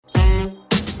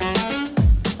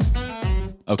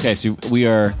Okay, so we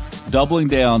are doubling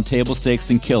down table stakes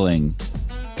and killing,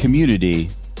 community,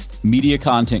 media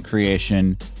content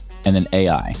creation, and then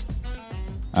AI.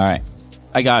 All right,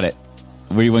 I got it.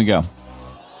 Where do you want to go?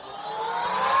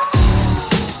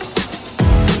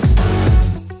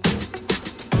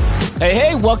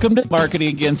 Hey, welcome to Marketing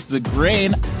Against the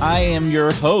Grain. I am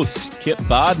your host, Kip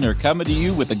Bodner, coming to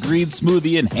you with a green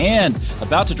smoothie in hand,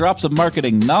 about to drop some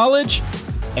marketing knowledge.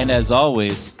 And as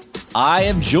always, I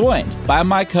am joined by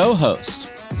my co-host.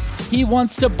 He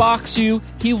wants to box you.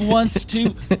 He wants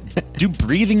to do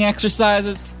breathing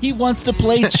exercises. He wants to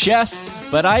play chess,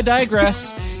 but I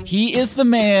digress. He is the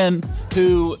man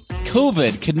who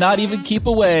COVID could not even keep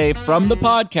away from the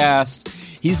podcast.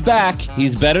 He's back.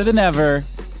 He's better than ever.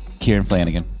 Kieran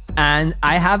Flanagan. And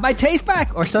I have my taste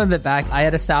back, or some of it back. I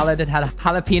had a salad that had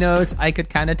jalapenos. I could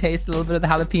kind of taste a little bit of the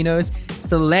jalapenos.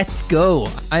 So let's go.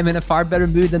 I'm in a far better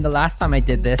mood than the last time I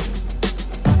did this.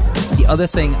 The other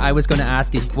thing I was going to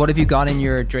ask is, what have you got in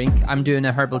your drink? I'm doing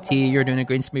a herbal tea. You're doing a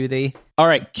green smoothie. All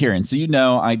right, Kieran. So you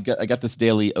know I got this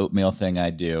daily oatmeal thing I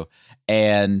do.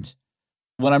 And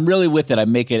when I'm really with it, I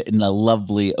make it in a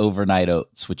lovely overnight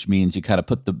oats, which means you kind of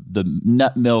put the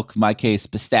nut milk, in my case,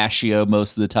 pistachio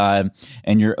most of the time,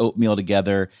 and your oatmeal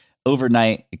together.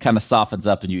 Overnight, it kind of softens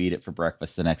up and you eat it for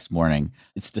breakfast the next morning.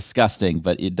 It's disgusting,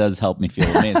 but it does help me feel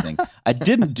amazing. I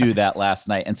didn't do that last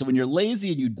night. And so when you're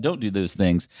lazy and you don't do those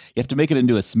things, you have to make it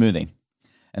into a smoothie.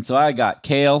 And so I got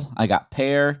kale, I got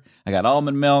pear, I got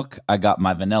almond milk, I got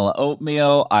my vanilla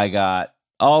oatmeal, I got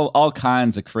all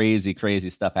kinds of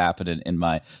crazy stuff happening in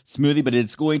my smoothie, but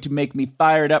it's going to make me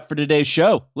fired up for today's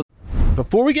show.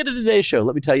 Before we get to today's show,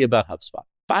 let me tell you about HubSpot.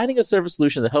 Finding a service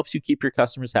solution that helps you keep your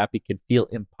customers happy can feel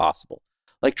impossible.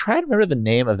 Like trying to remember the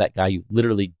name of that guy you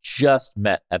literally just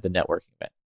met at the networking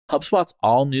event. HubSpot's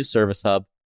all-new Service Hub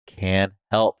can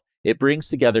help. It brings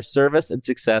together service and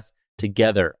success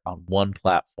together on one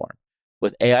platform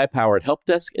with AI-powered help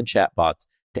desk and chatbots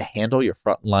to handle your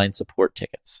frontline support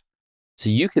tickets, so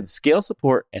you can scale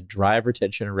support and drive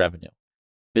retention and revenue.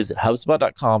 Visit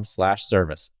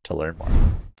HubSpot.com/service to learn more.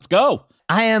 Let's go.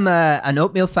 I am an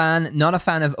oatmeal fan, not a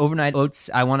fan of overnight oats.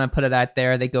 I want to put it out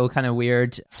there. They go kind of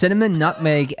weird. Cinnamon,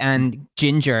 nutmeg, and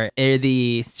ginger are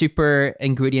the super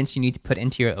ingredients you need to put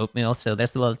into your oatmeal. So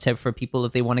there's a little tip for people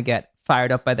if they want to get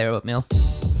fired up by their oatmeal.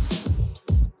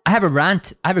 I have a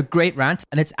rant. I have a great rant,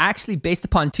 and it's actually based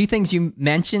upon two things you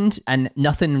mentioned and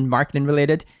nothing marketing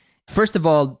related. First of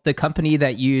all, the company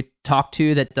that you talk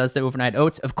to that does the overnight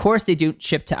oats, of course, they do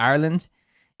ship to Ireland.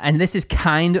 And this is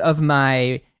kind of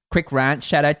my quick rant.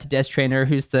 Shout out to Des Traynor,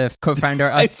 who's the co-founder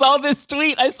of... I saw this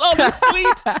tweet.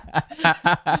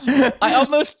 I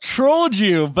almost trolled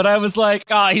you, but I was like,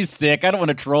 he's sick. I don't want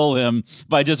to troll him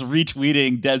by just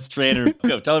retweeting Des Traynor.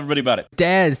 Go, tell everybody about it.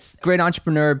 Des, great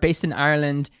entrepreneur based in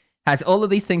Ireland, has all of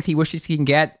these things he wishes he can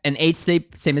get. An 8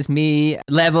 Sleep, same as me,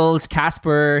 Levels,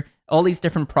 Casper, all these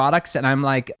different products. And I'm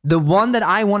like, the one that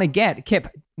I want to get, Kip,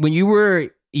 when you were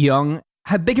young,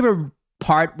 how big of a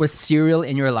part was cereal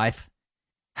in your life?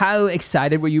 How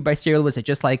excited were you by cereal? Was it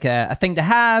just like a thing to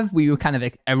have? Were you kind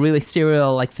of a really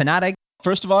cereal like fanatic?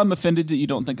 First of all, I'm offended that you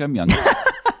don't think I'm young.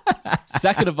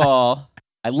 Second of all,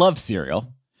 I love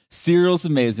cereal. Cereal's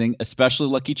amazing, especially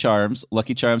Lucky Charms.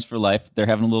 Lucky Charms for life. They're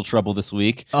having a little trouble this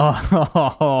week.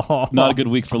 Oh, not a good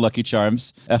week for Lucky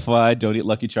Charms. FYI, don't eat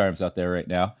Lucky Charms out there right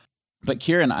now. But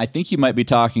Kieran, I think you might be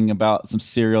talking about some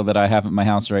cereal that I have at my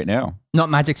house right now. Not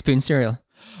Magic Spoon cereal.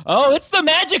 Oh, it's the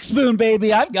Magic Spoon,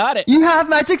 baby. I've got it. You have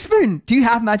Magic Spoon. Do you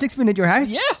have Magic Spoon at your house?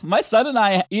 Yeah, my son and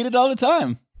I eat it all the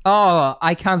time. Oh,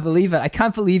 I can't believe it. I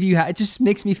can't believe you it just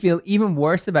makes me feel even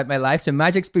worse about my life. So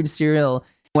Magic Spoon cereal,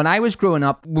 when I was growing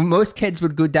up, most kids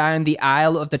would go down the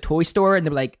aisle of the toy store and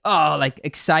they're like, oh, like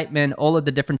excitement, all of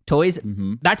the different toys.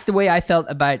 Mm-hmm. That's the way I felt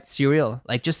about cereal.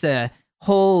 Like just a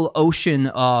whole ocean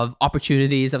of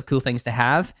opportunities of cool things to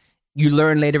have. You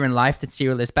learn later in life that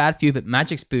cereal is bad for you, but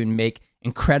Magic Spoon make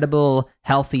incredible,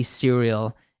 healthy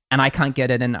cereal. And I can't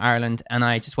get it in Ireland. And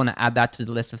I just want to add that to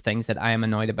the list of things that I am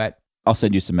annoyed about. I'll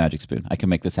send you some Magic Spoon. I can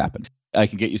make this happen. I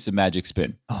can get you some Magic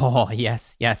Spoon. Oh,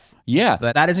 yes. Yeah.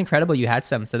 But that is incredible. You had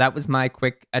some. So that was my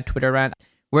quick Twitter rant.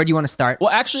 Where do you want to start? Well,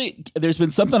 actually, there's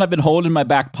been something I've been holding in my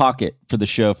back pocket for the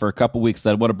show for a couple weeks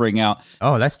that I want to bring out.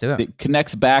 Oh, let's do it. It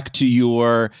connects back to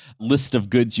your list of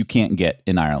goods you can't get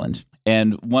in Ireland.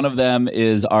 And one of them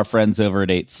is our friends over at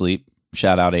 8 Sleep.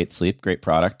 Shout out 8 Sleep. Great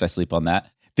product. I sleep on that.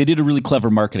 They did a really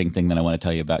clever marketing thing that I want to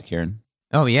tell you about, Kieran.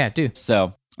 Oh, yeah, do.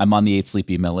 So I'm on the 8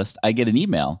 Sleep email list. I get an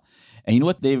email. And you know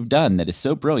what they've done that is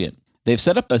so brilliant? They've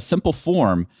set up a simple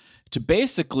form to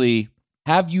basically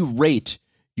have you rate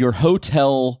your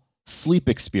hotel sleep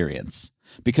experience.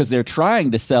 because they're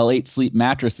trying to sell 8 Sleep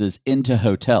mattresses into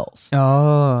hotels.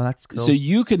 Oh, that's cool. So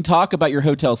you can talk about your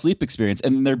hotel sleep experience,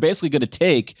 and they're basically going to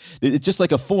take, it's just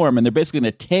like a form, and they're basically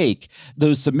going to take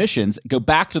those submissions, go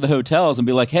back to the hotels and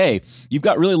be like, hey, you've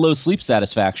got really low sleep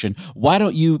satisfaction. Why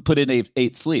don't you put in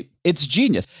 8 Sleep? It's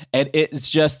genius. And it's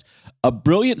just a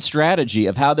brilliant strategy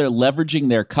of how they're leveraging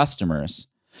their customers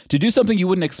to do something you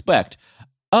wouldn't expect.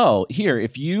 Oh, here,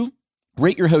 if you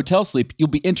rate your hotel sleep, you'll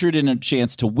be entered in a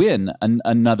chance to win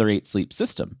another 8 Sleep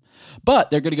system.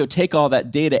 But they're going to go take all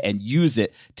that data and use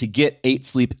it to get 8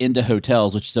 Sleep into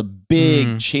hotels, which is a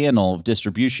big channel of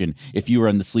distribution if you are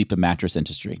in the sleep and mattress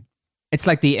industry. It's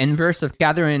like the inverse of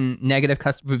gathering negative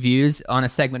customer reviews on a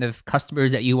segment of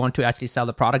customers that you want to actually sell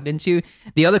the product into.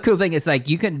 The other cool thing is like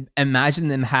you can imagine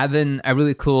them having a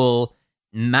really cool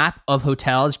map of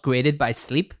hotels graded by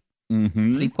sleep.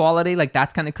 Sleep quality, like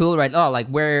that's kind of cool, right? Oh, like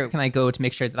where can I go to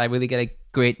make sure that I really get a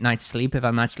great night's sleep if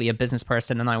I'm actually a business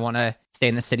person and I want to stay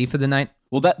in the city for the night?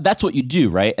 Well, that's what you do,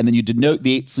 right? And then you denote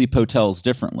the 8 Sleep hotels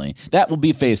differently. That will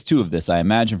be phase 2 of this, I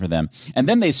imagine, for them. And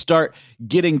then they start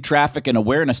getting traffic and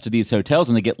awareness to these hotels,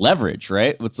 and they get leverage,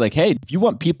 right? It's like, hey, if you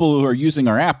want people who are using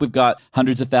our app, we've got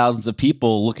hundreds of thousands of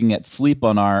people looking at sleep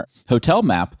on our hotel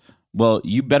map. Well,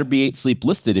 you better be 8 Sleep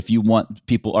listed if you want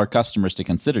people, our customers, to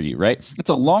consider you, right? It's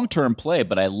a long-term play,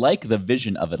 but I like the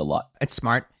vision of it a lot. It's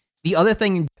smart. The other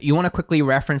thing, you want to quickly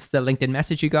reference the LinkedIn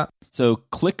message you got? So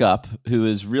ClickUp, who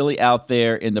is really out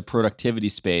there in the productivity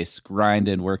space,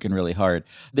 grinding, working really hard,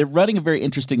 they're running a very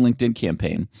interesting LinkedIn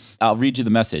campaign. I'll read you the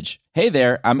message. Hey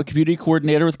there, I'm a community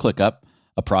coordinator with ClickUp,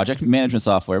 a project management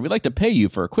software. We'd like to pay you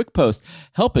for a quick post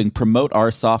helping promote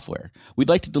our software. We'd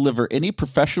like to deliver any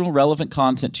professional relevant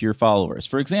content to your followers.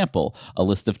 For example, a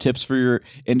list of tips for your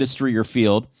industry or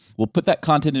field. We'll put that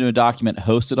content into a document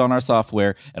hosted on our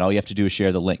software, and all you have to do is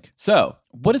share the link. So,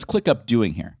 what is ClickUp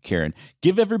doing here, Karen?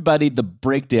 Give everybody the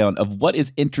breakdown of what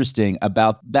is interesting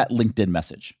about that LinkedIn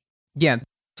message. Yeah.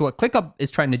 So what ClickUp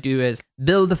is trying to do is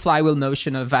build the flywheel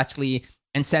motion of actually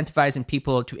incentivizing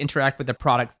people to interact with the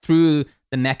product through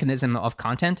the mechanism of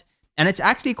content. And it's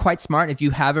actually quite smart if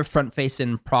you have a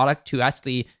front-facing product to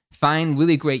actually find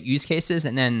really great use cases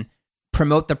and then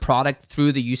promote the product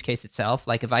through the use case itself.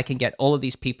 Like if I can get all of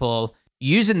these people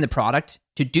using the product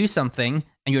to do something,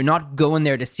 and you're not going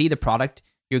there to see the product,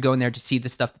 you're going there to see the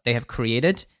stuff that they have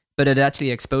created, but it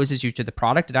actually exposes you to the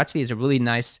product. It actually is a really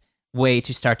nice way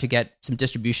to start to get some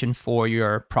distribution for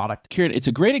your product. Kieran, it's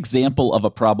a great example of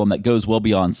a problem that goes well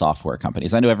beyond software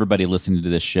companies. I know everybody listening to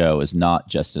this show is not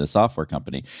just in a software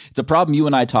company. It's a problem you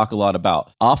and I talk a lot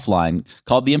about offline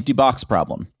called the empty box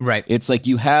problem. Right. It's like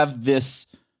you have this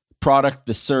product,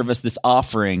 this service, this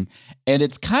offering, and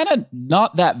it's kind of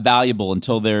not that valuable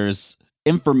until there's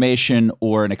information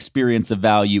or an experience of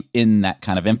value in that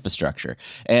kind of infrastructure.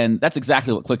 And that's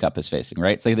exactly what ClickUp is facing,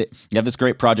 right? It's like you have this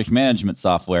great project management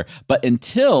software, but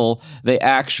until they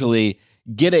actually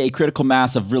get a critical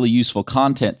mass of really useful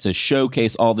content to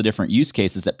showcase all the different use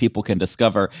cases that people can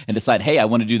discover and decide, hey, I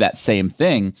want to do that same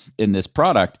thing in this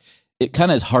product, it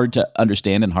kind of is hard to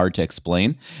understand and hard to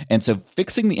explain. And so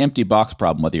fixing the empty box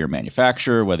problem, whether you're a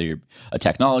manufacturer, whether you're a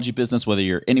technology business, whether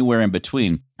you're anywhere in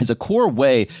between, is a core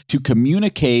way to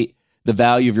communicate the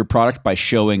value of your product by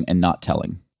showing and not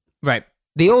telling. Right.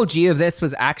 The OG of this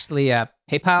was actually PayPal.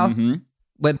 Mm-hmm.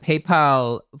 When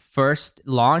PayPal first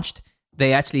launched,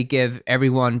 they actually give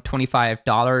everyone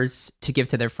 $25 to give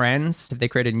to their friends if they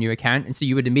created a new account. And so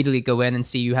you would immediately go in and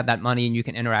see you have that money and you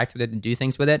can interact with it and do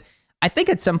things with it. I think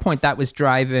at some point that was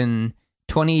driving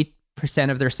 20%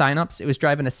 of their signups. It was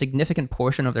driving a significant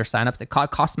portion of their signups. It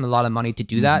cost them a lot of money to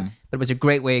do that, but it was a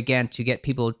great way, again, to get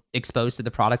people exposed to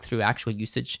the product through actual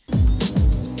usage.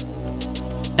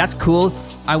 That's cool.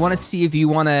 I want to see if you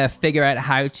want to figure out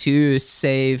how to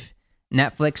save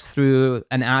Netflix through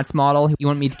an ads model. You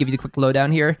want me to give you the quick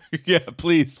lowdown here? Yeah,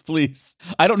 please.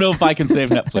 I don't know if I can save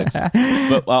Netflix,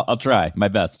 but I'll try my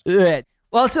best.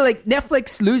 Well, so like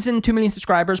Netflix losing 2 million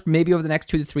subscribers maybe over the next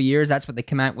 2 to 3 years. That's what they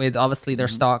come out with. Obviously, their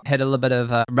stock hit a little bit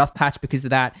of a rough patch because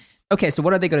of that. Okay, so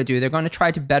what are they going to do? They're going to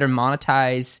try to better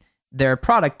monetize their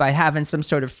product by having some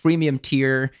sort of freemium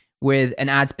tier with an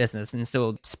ads business. And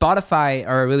so Spotify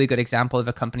are a really good example of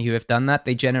a company who have done that.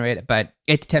 They generate about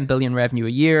 8 to 10 billion revenue a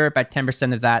year. About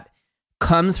 10% of that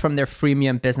comes from their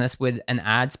freemium business with an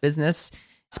ads business.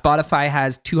 Spotify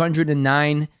has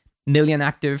 209 million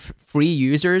active free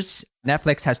users.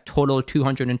 Netflix has total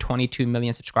 222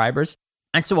 million subscribers.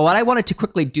 And so what I wanted to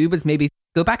quickly do was maybe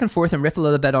go back and forth and riff a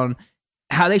little bit on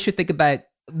how they should think about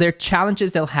their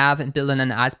challenges they'll have in building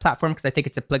an ads platform, because I think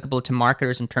it's applicable to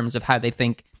marketers in terms of how they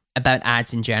think about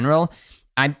ads in general.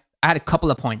 I had a couple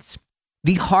of points.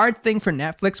 The hard thing for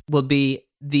Netflix will be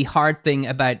the hard thing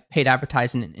about paid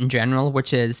advertising in general,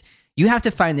 which is you have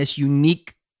to find this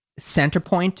unique center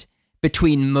point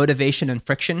between motivation and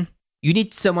friction. You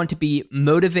need someone to be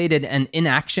motivated and in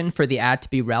action for the ad to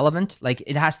be relevant. Like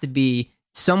it has to be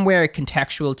somewhere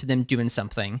contextual to them doing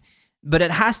something, but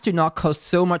it has to not cause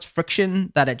so much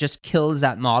friction that it just kills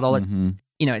that model.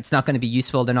 It's not going to be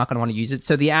useful. They're not going to want to use it.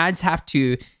 So the ads have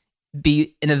to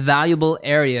be in a valuable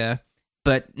area,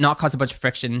 but not cause a bunch of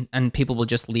friction, and people will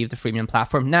just leave the freemium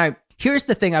platform. Now, here's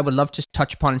the thing I would love to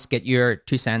touch upon and get your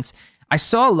 2 cents. I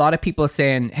saw a lot of people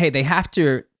saying, hey, they have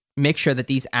to make sure that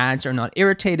these ads are not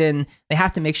irritating. They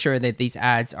have to make sure that these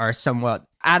ads are somewhat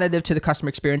additive to the customer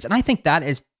experience. And I think that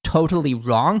is totally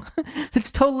wrong.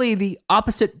 It's totally the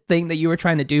opposite thing that you were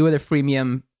trying to do with a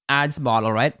freemium ads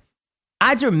model, right?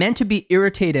 Ads are meant to be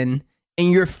irritating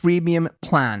in your freemium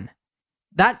plan.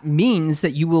 That means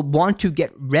that you will want to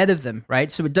get rid of them, right?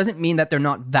 So it doesn't mean that they're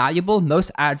not valuable. Most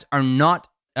ads are not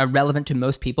relevant to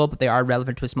most people, but they are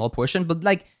relevant to a small portion. But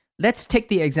like, let's take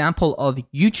the example of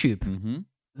YouTube.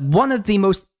 One of the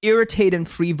most irritating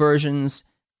free versions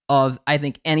of, I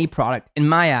think, any product, in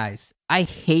my eyes. I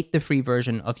hate the free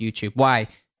version of YouTube. Why?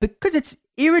 Because it's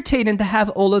irritating to have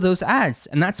all of those ads.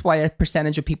 And that's why a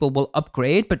percentage of people will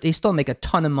upgrade, but they still make a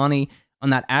ton of money on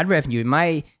that ad revenue.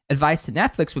 My advice to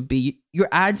Netflix would be, your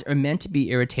ads are meant to be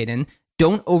irritating.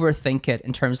 Don't overthink it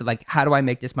in terms of like, how do I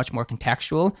make this much more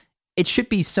contextual? It should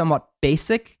be somewhat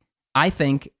basic. I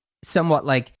think somewhat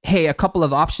like, hey, a couple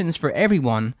of options for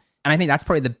everyone. And I think that's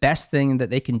probably the best thing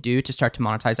that they can do to start to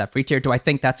monetize that free tier. Do I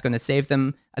think that's going to save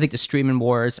them? I think the streaming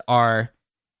wars are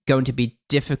going to be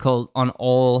difficult on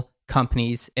all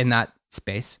companies in that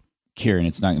space. Kieran,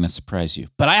 it's not going to surprise you,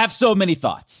 but I have so many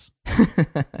thoughts.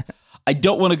 I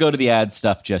don't want to go to the ad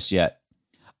stuff just yet.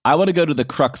 I want to go to the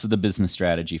crux of the business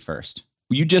strategy first.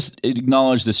 You just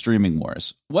acknowledged the streaming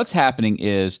wars. What's happening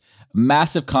is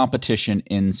massive competition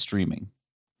in streaming.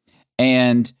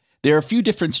 And there are a few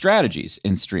different strategies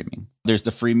in streaming. There's the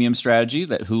freemium strategy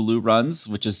that Hulu runs,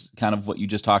 which is kind of what you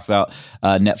just talked about,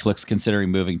 Netflix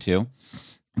considering moving to.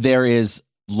 There is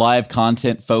live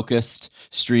content focused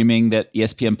streaming that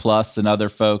ESPN Plus and other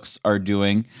folks are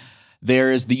doing.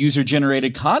 There is the user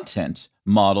generated content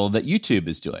model that YouTube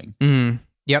is doing.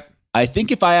 Yep. I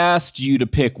think if I asked you to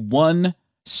pick one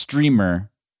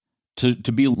streamer to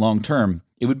be long term,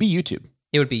 it would be YouTube.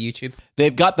 It would be YouTube.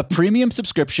 They've got the premium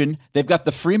subscription. They've got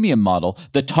the freemium model.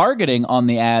 The targeting on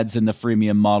the ads in the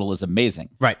freemium model is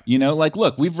amazing. Right. You know, like,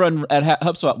 look, we've run at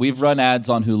HubSpot, we've run ads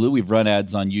on Hulu, we've run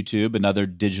ads on YouTube and other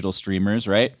digital streamers,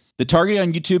 right? The targeting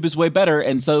on YouTube is way better.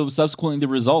 And so subsequently the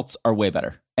results are way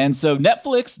better. And so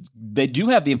Netflix, they do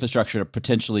have the infrastructure to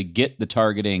potentially get the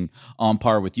targeting on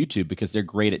par with YouTube because they're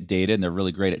great at data and they're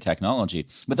really great at technology.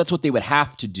 But that's what they would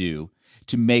have to do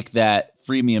to make that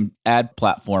freemium ad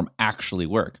platform actually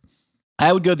work.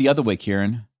 I would go the other way,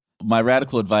 Kieran. My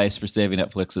radical advice for saving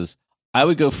Netflix is I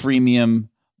would go freemium,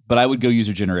 but I would go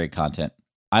user-generated content.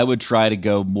 I would try to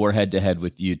go more head-to-head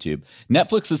with YouTube.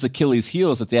 Netflix's Achilles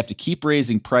heel is that they have to keep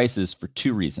raising prices for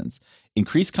 2 reasons: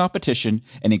 increase competition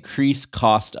and increase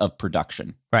cost of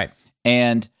production. Right.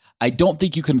 And I don't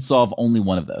think you can solve only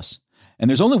one of those. And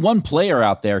there's only one player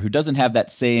out there who doesn't have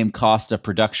that same cost of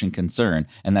production concern,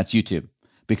 and that's YouTube,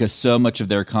 because so much of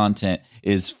their content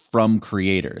is from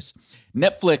creators.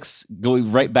 Netflix,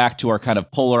 going right back to our kind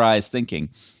of polarized thinking,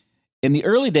 in the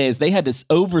early days, they had to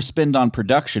overspend on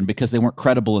production because they weren't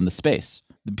credible in the space.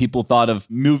 People thought of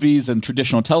movies and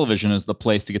traditional television as the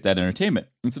place to get that entertainment.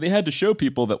 And so they had to show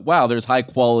people that, wow, there's high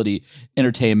quality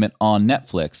entertainment on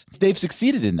Netflix. They've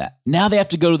succeeded in that. Now they have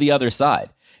to go to the other side.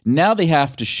 Now they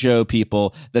have to show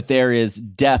people that there is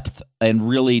depth and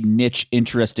really niche,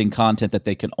 interesting content that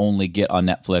they can only get on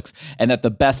Netflix, and that the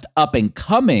best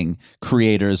up-and-coming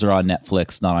creators are on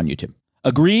Netflix, not on YouTube.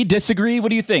 Agree? Disagree? What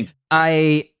do you think?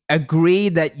 I agree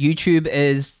that YouTube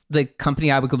is the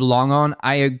company I would go long on.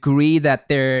 I agree that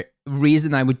the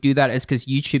reason I would do that is because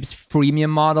YouTube's freemium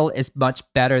model is much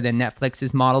better than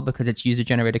Netflix's model because it's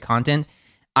user-generated content.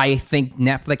 I think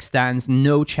Netflix stands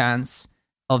no chance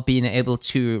of being able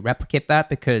to replicate that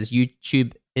because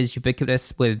YouTube is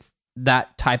ubiquitous with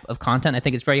that type of content. I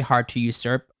think it's very hard to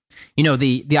usurp. You know,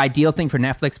 the ideal thing for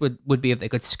Netflix would be if they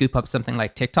could scoop up something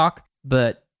like TikTok,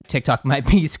 but TikTok might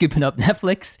be scooping up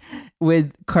Netflix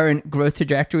with current growth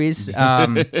trajectories.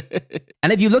 And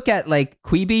if you look at like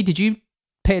Quibi, did you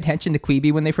pay attention to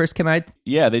Quibi when they first came out?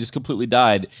 Yeah, they just completely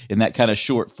died in that kind of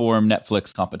short form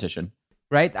Netflix competition.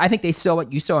 Right? I think they saw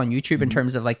what you saw on YouTube in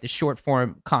terms of like the short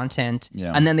form content.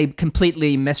 Yeah. And then they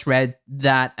completely misread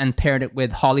that and paired it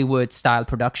with Hollywood style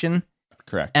production.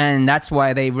 Correct. And that's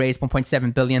why they raised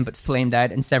 1.7 billion but flamed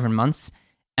out in 7 months.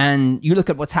 And you look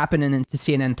at what's happening into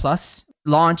CNN Plus,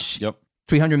 launch, Yep.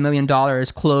 $300 million,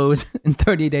 close in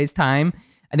 30 days' time.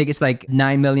 I think it's like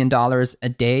 $9 million a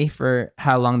day for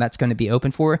how long that's going to be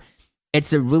open for.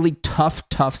 It's a really tough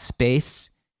space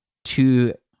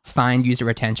to find user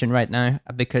retention right now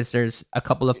because there's a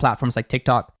couple of platforms like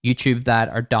TikTok, YouTube that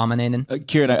are dominating.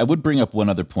 Kieran, I would bring up one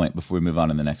other point before we move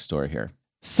on in the next story here.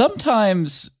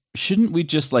 Sometimes shouldn't we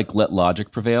just like let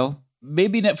logic prevail?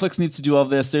 Maybe Netflix needs to do all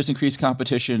this. There's increased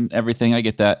competition, everything. I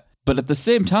get that. But at the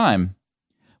same time,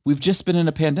 we've just been in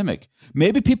a pandemic.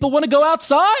 Maybe people want to go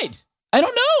outside. I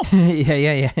don't know.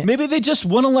 Yeah. Maybe they just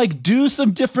want to like do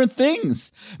some different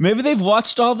things. Maybe they've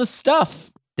watched all the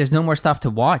stuff. There's no more stuff to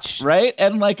watch. Right?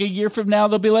 And like a year from now,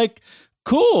 they'll be like,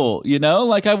 cool,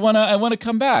 like I want to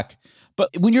come back. But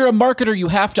when you're a marketer, you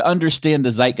have to understand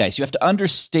the zeitgeist. You have to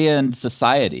understand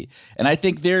society. And I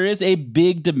think there is a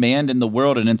big demand in the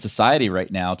world and in society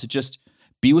right now to just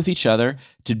be with each other,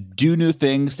 to do new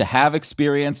things, to have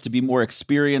experience, to be more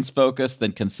experience focused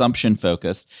than consumption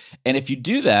focused. And if you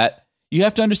do that, you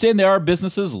have to understand there are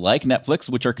businesses like Netflix,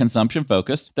 which are consumption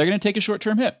focused. They're going to take a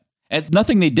short-term hit. And it's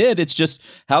nothing they did. It's just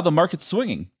how the market's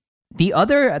swinging. The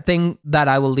other thing that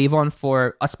I will leave on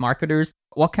for us marketers,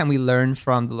 what can we learn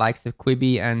from the likes of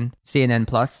Quibi and CNN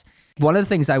Plus? One of the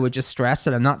things I would just stress,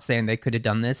 and I'm not saying they could have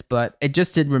done this, but it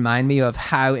just did remind me of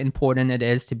how important it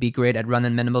is to be great at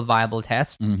running minimal viable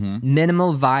tests. Mm-hmm.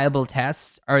 Minimal viable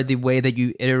tests are the way that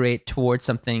you iterate towards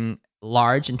something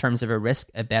large in terms of a risk,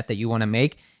 a bet that you want to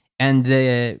make. And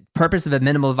the purpose of a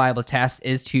minimal viable test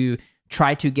is to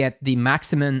try to get the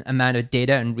maximum amount of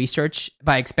data and research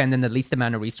by expending the least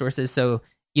amount of resources. So,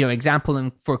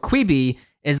 example for Quibi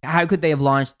is how could they have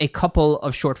launched a couple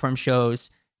of short-form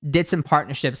shows, did some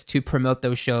partnerships to promote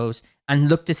those shows, and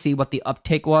look to see what the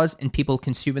uptake was in people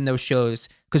consuming those shows.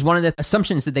 Because one of the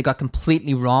assumptions that they got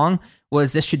completely wrong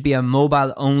was this should be a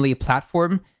mobile-only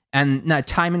platform. And now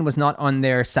timing was not on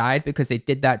their side because they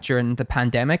did that during the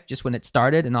pandemic, just when it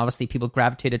started. And obviously people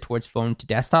gravitated towards phone to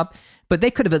desktop. But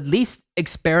they could have at least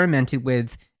experimented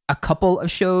with a couple of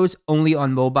shows only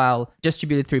on mobile,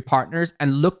 distributed through partners,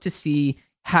 and looked to see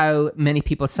how many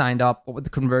people signed up, what were the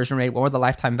conversion rate, what were the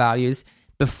lifetime values,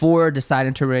 before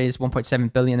deciding to raise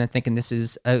 1.7 billion and thinking this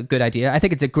is a good idea. I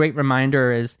think it's a great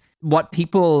reminder is what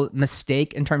people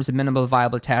mistake in terms of minimal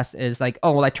viable tests is like,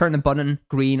 oh, well, I turn the button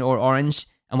green or orange,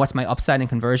 and what's my upside in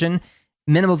conversion?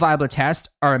 Minimal viable tests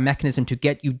are a mechanism to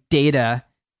get you data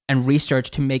and research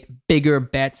to make bigger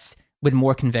bets with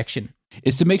more conviction.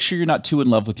 Is to make sure you're not too in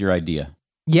love with your idea.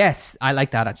 Yes, I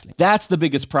like that actually. That's the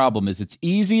biggest problem is it's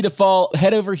easy to fall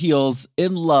head over heels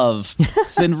in love,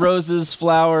 send roses,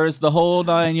 flowers, the whole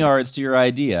 9 yards to your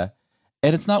idea,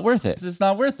 and it's not worth it. It's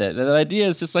not worth it. The idea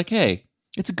is just like, hey,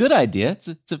 it's a good idea.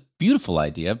 It's a beautiful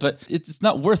idea, but it's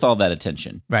not worth all that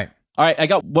attention. Right. All right, I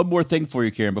got one more thing for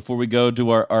you, Kieran, before we go to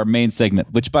our main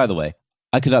segment, which, by the way,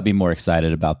 I could not be more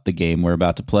excited about the game we're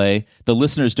about to play. The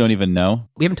listeners don't even know.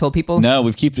 We haven't told people? No,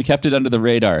 we've kept it under the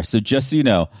radar. So just so you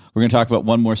know, we're going to talk about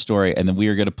one more story, and then we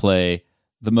are going to play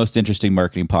the most interesting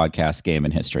marketing podcast game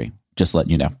in history. Just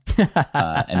letting you know.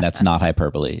 And that's not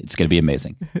hyperbole. It's going to be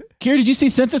amazing. Kieran, did you see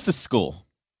Synthesis School?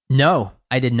 No,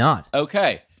 I did not.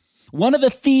 Okay. One of the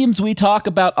themes we talk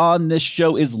about on this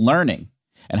show is learning.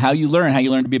 And how you learn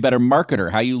to be a better marketer,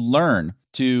 how you learn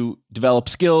to develop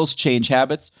skills, change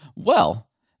habits. Well,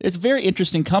 it's a very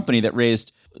interesting company that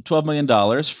raised $12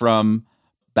 million from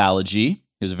Balaji,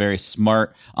 who's a very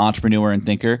smart entrepreneur and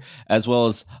thinker, as well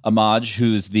as Amaj,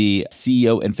 who's the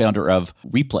CEO and founder of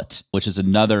Replit, which is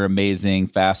another amazing,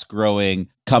 fast-growing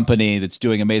company that's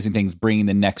doing amazing things, bringing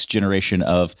the next generation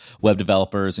of web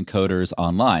developers and coders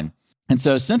online. And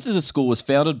so Synthesis School was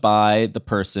founded by the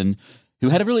person who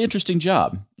had a really interesting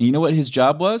job. And you know what his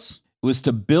job was? It was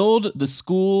to build the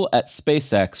school at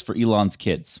SpaceX for Elon's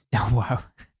kids. Oh, wow.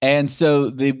 And so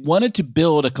they wanted to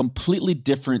build a completely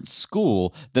different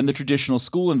school than the traditional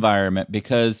school environment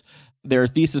because their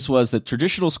thesis was that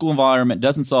traditional school environment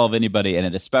doesn't solve anybody, and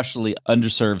it especially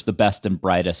underserves the best and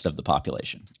brightest of the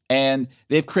population. And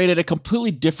they've created a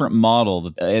completely different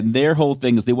model, and their whole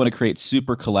thing is they want to create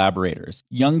super collaborators,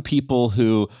 young people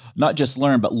who not just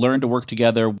learn, but learn to work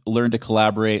together, learn to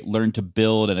collaborate, learn to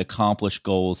build and accomplish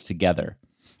goals together.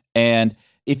 And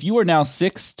if you are now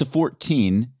 6 to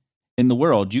 14 in the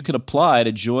world, you could apply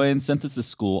to join Synthesis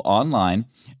School online,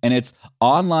 and it's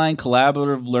online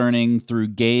collaborative learning through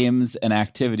games and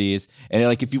activities. And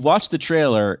like, if you watch the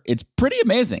trailer, it's pretty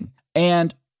amazing.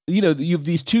 And you have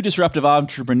these two disruptive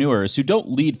entrepreneurs who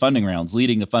don't lead funding rounds,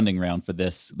 leading a funding round for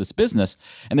this business,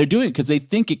 and they're doing it because they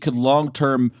think it could long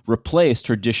term replace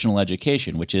traditional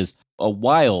education, which is a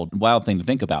wild thing to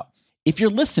think about. if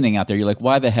you're listening out there, you're like,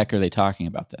 why the heck are they talking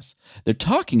about this? They're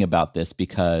talking about this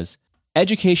because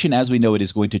education as we know it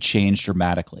is going to change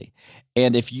dramatically.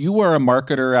 And if you are a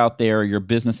marketer out there, or your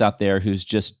business out there who's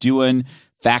just doing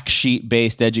fact sheet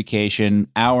based education,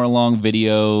 hour-long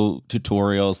video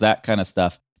tutorials, that kind of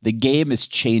stuff, the game is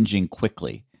changing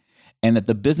quickly. And that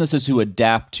the businesses who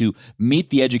adapt to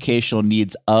meet the educational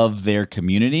needs of their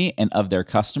community and of their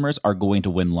customers are going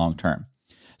to win long term.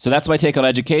 So that's my take on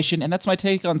education, and that's my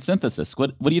take on synthesis.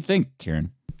 What do you think,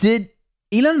 Kieran? Did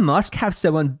Elon Musk have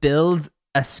someone build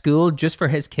a school just for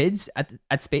his kids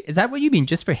at space? Is that what you mean,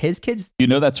 just for his kids? You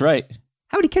know that's right.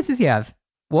 How many kids does he have?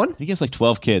 One? I think he has like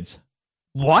 12 kids.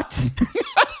 What?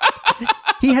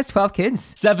 He has 12 kids?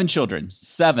 7 children.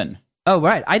 7. Oh,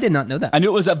 right. I did not know that. I knew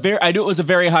it was a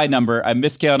very high number. I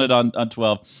miscounted on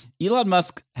 12. Elon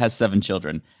Musk has 7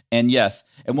 children. And yes,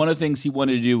 and one of the things he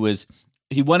wanted to do was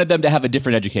he wanted them to have a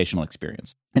different educational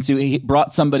experience. And so he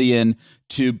brought somebody in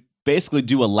to basically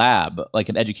do a lab, like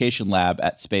an education lab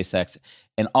at SpaceX.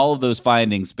 And all of those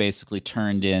findings basically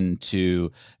turned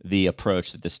into the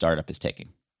approach that this startup is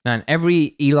taking. Man,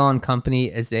 every Elon company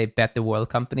is a bet the world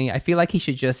company. I feel like he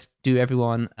should just do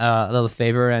everyone a little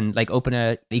favor and like open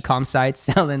a e-com site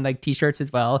selling like t-shirts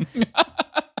as well.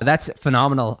 That's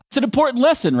phenomenal. It's an important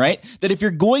lesson, right? That if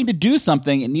you're going to do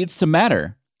something, it needs to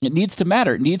matter. It needs to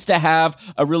matter. It needs to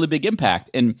have a really big impact.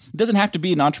 And it doesn't have to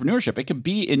be in entrepreneurship. It could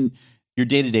be in your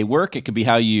day-to-day work. It could be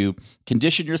how you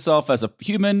condition yourself as a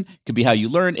human. It could be how you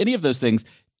learn. Any of those things.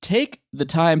 Take the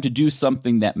time to do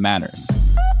something that matters.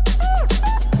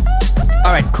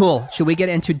 All right, cool. Should we get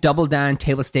into double down,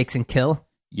 table stakes, and kill?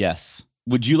 Yes.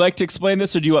 Would you like to explain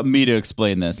this, or do you want me to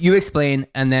explain this? You explain,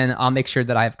 and then I'll make sure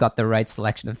that I've got the right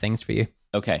selection of things for you.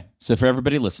 Okay. So for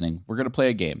everybody listening, we're going to play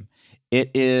a game.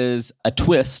 It is a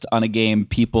twist on a game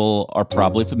people are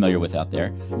probably familiar with out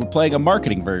there. We're playing a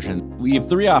marketing version. We have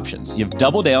 3 options. You have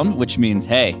double down, which means,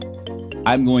 hey,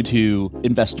 I'm going to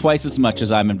invest twice as much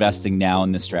as I'm investing now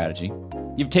in this strategy.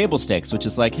 You have table stakes, which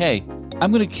is like, hey,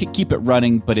 I'm going to keep it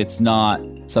running, but it's not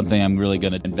something I'm really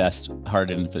going to invest hard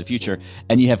in for the future.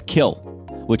 And you have kill,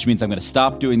 which means I'm going to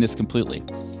stop doing this completely.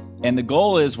 And the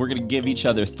goal is we're going to give each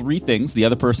other 3 things the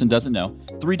other person doesn't know,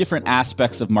 3 different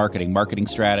aspects of marketing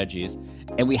strategies,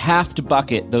 and we have to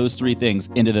bucket those 3 things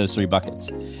into those 3 buckets.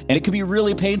 And it can be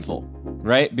really painful,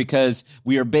 right? Because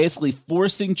we are basically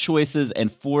forcing choices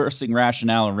and forcing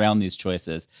rationale around these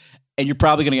choices. And you're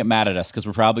probably going to get mad at us because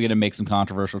we're probably going to make some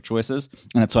controversial choices.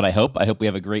 And that's what I hope. I hope we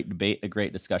have a great debate, a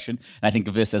great discussion. And I think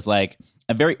of this as like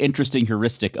a very interesting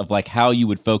heuristic of like how you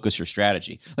would focus your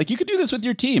strategy. Like you could do this with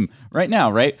your team right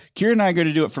now, right? Kieran and I are going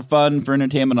to do it for fun, for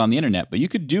entertainment on the internet, but you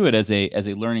could do it as a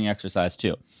learning exercise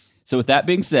too. So with that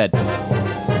being said,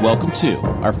 welcome to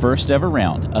our first ever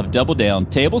round of Double Down,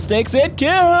 Table Stakes, and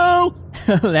Kill!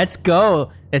 Let's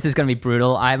go. This is going to be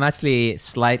brutal. I'm actually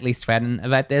slightly sweating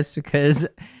about this because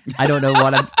I don't know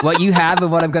what you have and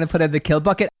what I'm going to put in the kill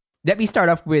bucket. Let me start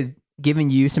off with giving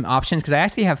you some options because I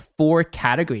actually have 4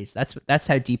 categories. That's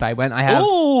how deep I went. I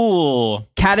have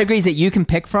categories that you can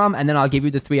pick from, and then I'll give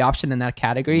you the 3 options in that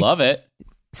category. Love it.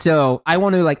 So I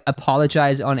want to like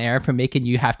apologize on air for making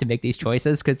you have to make these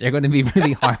choices because they're going to be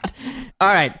really hard. All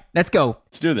right, let's go.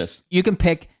 Let's do this. You can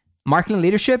pick marketing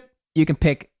leadership. You can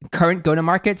pick current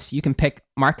go-to-markets, you can pick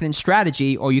marketing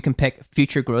strategy, or you can pick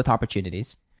future growth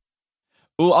opportunities.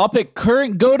 Ooh, I'll pick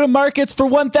current go-to-markets for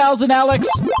 1,000, Alex.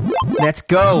 Let's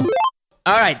go.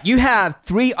 All right, you have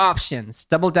 3 options.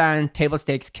 Double down, table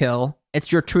stakes, kill. It's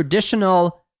your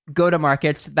traditional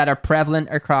go-to-markets that are prevalent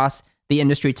across the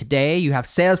industry today. You have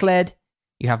sales-led,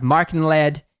 you have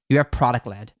marketing-led, you have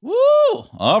product-led. Woo!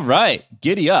 All right,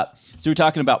 giddy up. So we're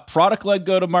talking about product-led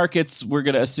go-to-markets. We're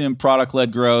going to assume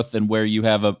product-led growth and where you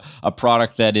have a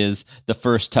product that is the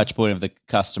first touch point of the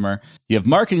customer. You have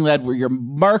marketing-led where your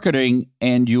marketing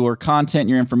and your content,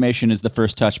 your information is the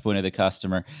first touch point of the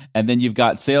customer. And then you've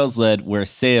got sales-led where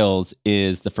sales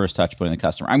is the first touch point of the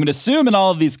customer. I'm going to assume in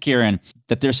all of these, Kieran,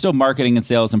 that there's still marketing and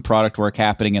sales and product work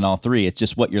happening in all 3. It's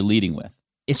just what you're leading with.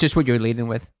 It's just what you're leading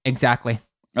with. Exactly.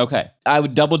 Okay. I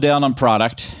would double down on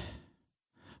product.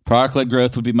 Product-led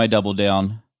growth would be my double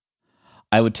down.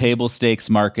 I would table stakes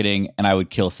marketing, and I would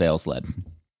kill sales-led.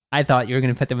 I thought you were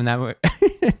going to put them in that word.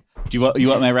 Do you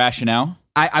want my rationale?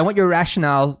 I want your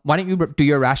rationale. Why don't you do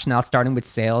your rationale starting with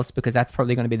sales? Because that's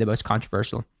probably going to be the most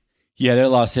controversial. Yeah, there are a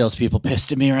lot of salespeople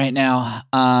pissed at me right now.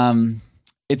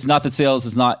 It's not that sales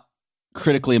is not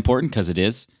critically important, because it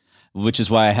is, which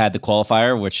is why I had the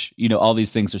qualifier, which, all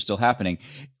these things are still happening.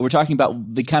 We're talking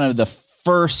about the kind of the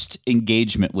first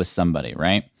engagement with somebody,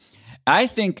 right? I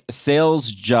think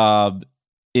sales job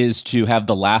is to have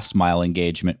the last mile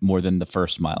engagement more than the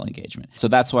first mile engagement. So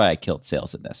that's why I killed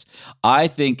sales in this. I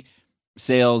think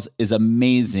sales is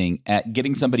amazing at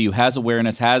getting somebody who has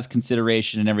awareness, has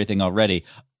consideration and everything already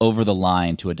over the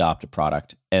line to adopt a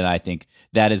product. And I think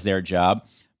that is their job.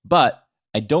 But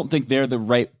I don't think they're the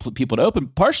right people to open,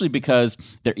 partially because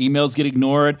their emails get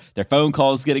ignored, their phone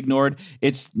calls get ignored.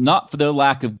 It's not for their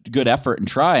lack of good effort and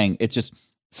trying. It's just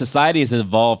society has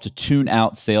evolved to tune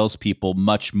out salespeople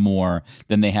much more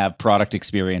than they have product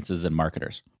experiences and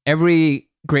marketers. Every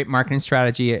great marketing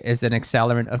strategy is an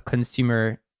accelerant of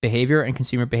consumer behavior, and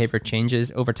consumer behavior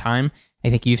changes over time.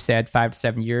 I think you've said 5 to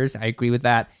 7 years. I agree with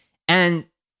that. And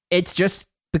it's just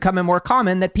becoming more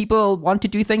common that people want to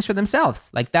do things for themselves.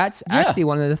 Like that's actually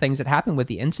one of the things that happened with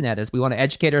the internet is we want to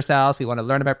educate ourselves. We want to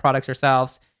learn about products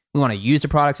ourselves. We want to use the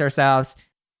products ourselves.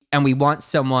 And we want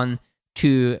someone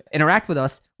to interact with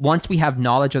us once we have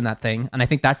knowledge on that thing. And I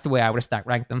think that's the way I would have stack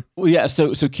ranked them. Well, yeah.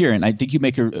 So Kieran, I think you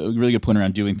make a really good point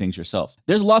around doing things yourself.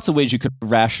 There's lots of ways you could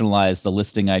rationalize the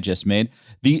listing I just made.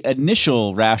 The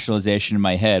initial rationalization in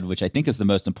my head, which I think is the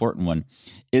most important one,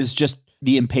 is just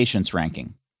the impatience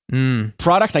ranking.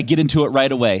 Product, I get into it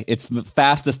right away. It's the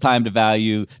fastest time to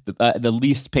value, the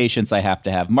least patience I have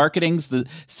to have. Marketing's the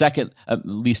second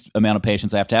least amount of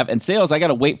patience I have to have. And sales, I got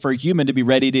to wait for a human to be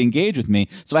ready to engage with me.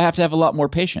 So I have to have a lot more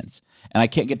patience. And I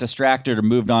can't get distracted or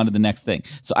moved on to the next thing.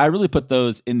 So I really put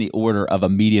those in the order of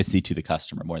immediacy to the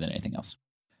customer more than anything else.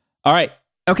 All right.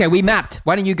 Okay, we mapped.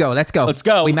 Why don't you go? Let's go. Let's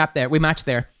go. We mapped there. We matched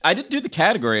there. I didn't do the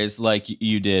categories like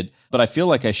you did, but I feel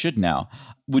like I should now.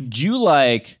 Would you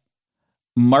like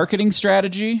marketing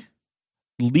strategy,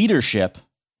 leadership,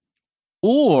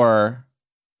 or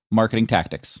marketing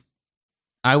tactics?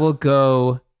 I will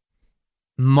go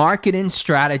marketing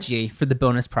strategy for the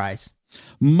bonus prize.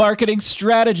 Marketing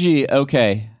strategy.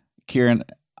 Okay. Kieran,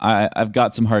 I've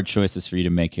got some hard choices for you to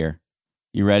make here.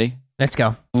 You ready? Let's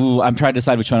go. Ooh, I'm trying to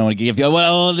decide which one I want to give you.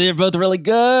 Well, they're both really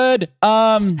good.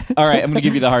 All right, I'm going to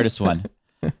give you the hardest one.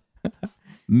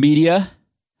 Media,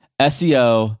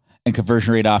 SEO, and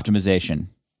conversion rate optimization.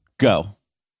 Go.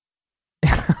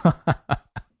 All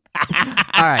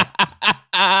right.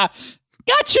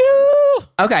 Got you.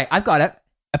 Okay, I've got it.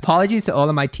 Apologies to all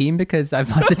of my team because I've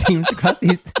lots of teams across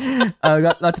these.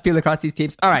 Got lots of people across these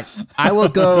teams. All right, I will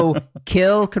go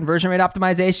kill conversion rate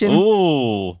optimization.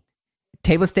 Ooh.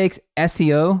 Table stakes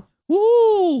SEO.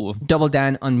 Ooh. Double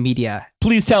down on media.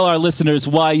 Please tell our listeners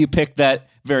why you picked that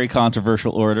very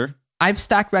controversial order. I've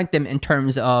stack ranked them in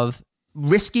terms of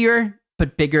riskier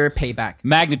but bigger payback.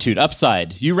 Magnitude,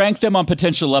 upside. You rank them on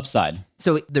potential upside.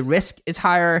 So the risk is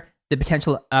higher, the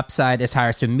potential upside is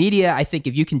higher. So media, I think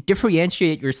if you can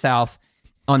differentiate yourself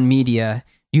on media,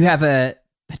 you have a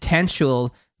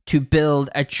potential to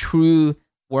build a true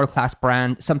world-class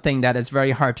brand, something that is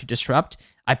very hard to disrupt.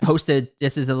 I posted,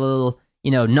 this is a little,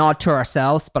 nod to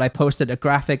ourselves, but I posted a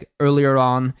graphic earlier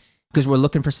on because we're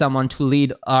looking for someone to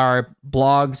lead our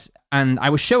blogs. And I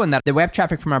was showing that the web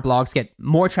traffic from our blogs get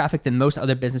more traffic than most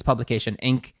other business publication,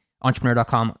 Inc.,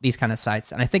 Entrepreneur.com, these kind of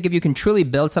sites. And I think if you can truly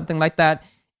build something like that,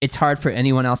 it's hard for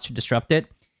anyone else to disrupt it.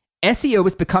 SEO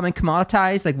is becoming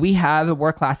commoditized. Like we have a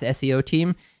world-class SEO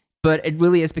team, but it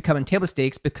really is becoming table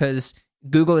stakes because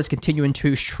Google is continuing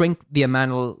to shrink the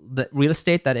amount of the real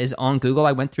estate that is on Google.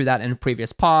 I went through that in a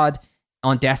previous pod.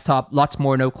 On desktop, lots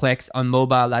more no clicks. On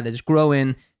mobile, that is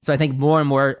growing. So I think more and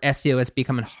more SEO is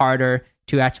becoming harder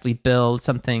to actually build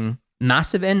something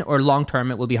massive in, or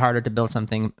long-term, it will be harder to build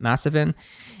something massive in.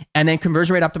 And then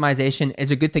conversion rate optimization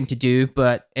is a good thing to do,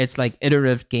 but it's like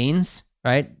iterative gains,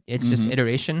 right? It's just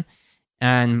iteration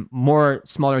and more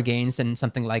smaller gains than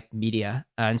something like media.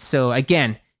 And so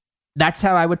again, that's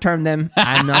how I would term them.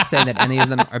 I'm not saying that any of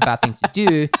them are bad things to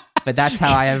do, but that's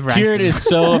how I have ranked Kieran them. is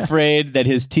so afraid that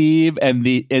his team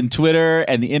and Twitter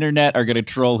and the internet are going to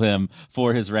troll him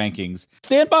for his rankings.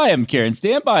 Stand by him, Kieran.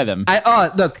 Stand by them.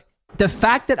 Look, the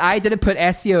fact that I didn't put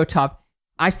SEO top,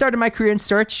 I started my career in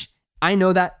search. I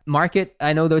know that market.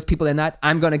 I know those people in that.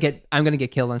 I'm gonna get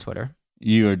killed on Twitter.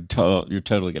 You're totally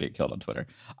going to get killed on Twitter.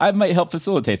 I might help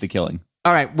facilitate the killing.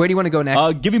 All right, where do you want to go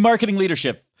next? Give me marketing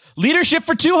leadership. Leadership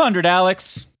for 200,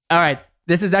 Alex. All right,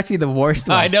 this is actually the worst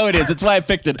one. I know it is. That's why I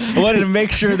picked it. I wanted to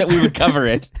make sure that we would cover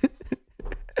it.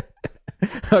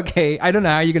 Okay, I don't know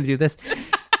how you're going to do this.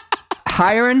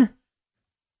 Hiring,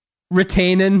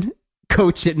 retaining,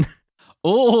 coaching.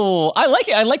 Oh, I like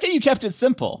it. I like that you kept it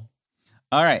simple.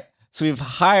 All right. So we have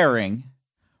hiring,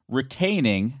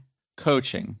 retaining,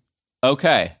 coaching.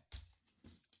 Okay.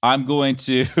 I'm going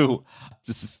to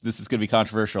this is going to be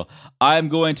controversial. I'm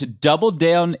going to double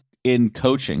down in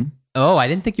coaching. Oh, I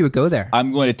didn't think you would go there.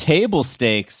 I'm going to table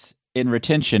stakes in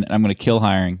retention, and I'm going to kill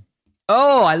hiring.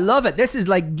 Oh, I love it. This is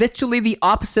like literally the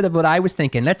opposite of what I was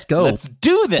thinking. Let's go. Let's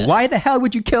do this. Why the hell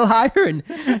would you kill hiring?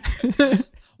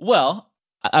 Well,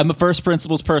 I'm a first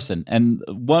principles person. And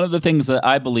one of the things that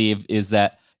I believe is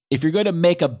that if you're going to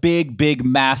make a big,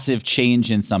 massive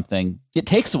change in something, it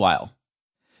takes a while.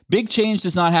 Big change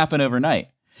does not happen overnight.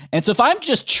 And so if I'm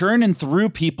just churning through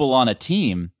people on a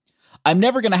team, I'm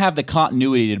never going to have the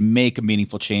continuity to make a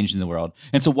meaningful change in the world.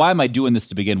 And so why am I doing this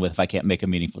to begin with if I can't make a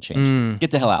meaningful change?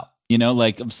 Get the hell out. You know,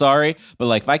 like, I'm sorry, but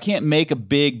like if I can't make a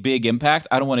big impact,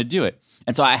 I don't want to do it.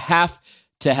 And so I have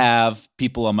to have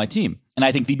people on my team. And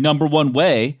I think the number one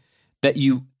way that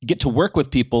you get to work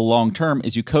with people long term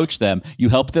is you coach them, you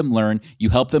help them learn, you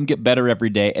help them get better every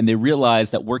day, and they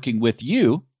realize that working with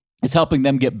you is helping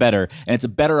them get better, and it's a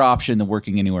better option than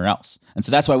working anywhere else. And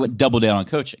so that's why I went double down on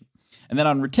coaching. And then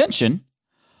on retention,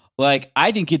 like,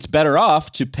 I think it's better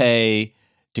off to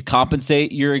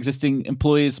compensate your existing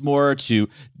employees more, to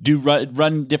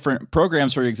run different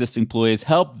programs for your existing employees,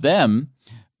 help them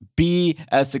be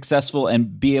as successful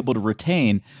and be able to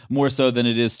retain more so than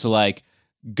it is to like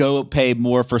go pay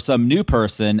more for some new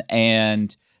person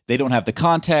and they don't have the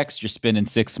context. You're spending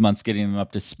 6 months getting them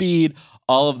up to speed,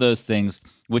 all of those things,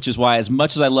 which is why as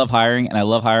much as I love hiring, and I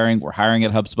love hiring, we're hiring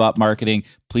at HubSpot Marketing,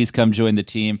 please come join the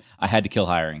team. I had to kill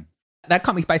hiring. That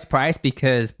caught me by surprise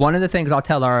because one of the things I'll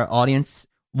tell our audience,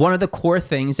 one of the core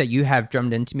things that you have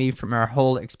drummed into me from our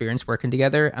whole experience working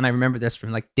together, and I remember this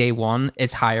from like day one,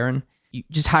 is hiring. You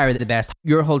just hire the best.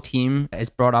 Your whole team is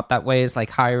brought up that way. It's like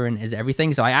hiring is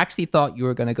everything. So I actually thought you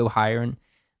were going to go hiring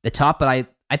the top, but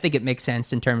I think it makes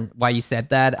sense in terms of why you said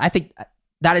that. I think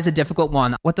that is a difficult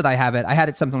one. What did I have it? I had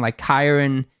it something like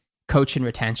hiring, coach, and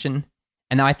retention.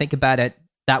 And now I think about it,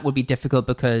 that would be difficult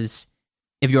because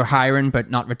if you're hiring but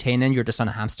not retaining, you're just on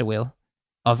a hamster wheel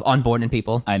of onboarding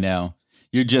people. I know.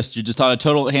 You're just on a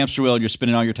total hamster wheel. You're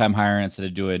spending all your time hiring instead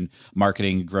of doing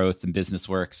marketing, growth, and business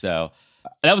work. So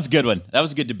that was a good one. That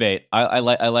was a good debate. I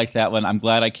like that one. I'm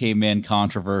glad I came in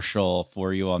controversial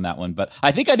for you on that one, but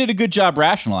I think I did a good job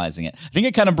rationalizing it. I think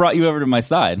it kind of brought you over to my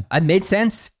side. It made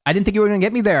sense. I didn't think you were going to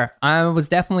get me there. I was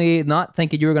definitely not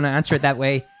thinking you were going to answer it that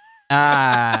way.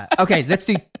 Okay, let's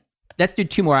do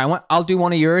two more. I'll do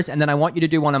one of yours, and then I want you to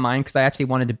do one of mine because I actually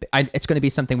wanted to. It's going to be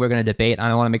something we're going to debate, and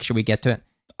I want to make sure we get to it.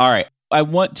 All right. I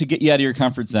want to get you out of your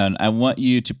comfort zone. I want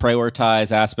you to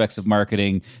prioritize aspects of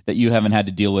marketing that you haven't had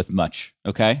to deal with much.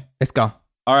 Okay? Let's go.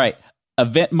 All right.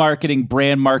 Event marketing,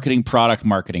 brand marketing, product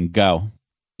marketing. Go.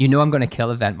 You know I'm going to kill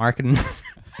event marketing.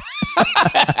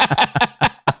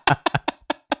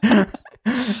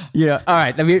 Yeah. All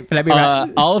right. Let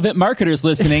me. All event marketers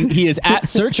listening, he is at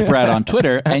SearchBrad on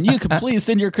Twitter, and you can please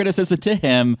send your criticism to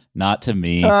him, not to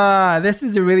me. This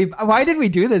is why did we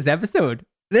do this episode?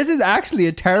 This is actually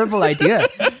a terrible idea.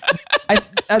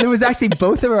 And it was actually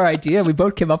both of our idea. We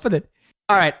both came up with it.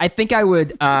 All right. I think I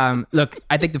would look.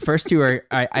 I think the first two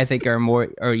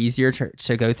are easier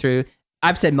to go through.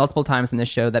 I've said multiple times on this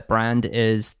show that brand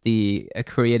is the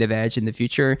creative edge in the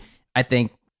future. I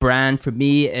think brand for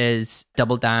me is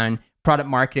double down. Product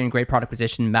marketing, great product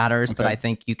position matters, but I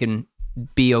think you can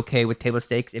be okay with table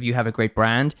stakes if you have a great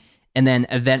brand. And then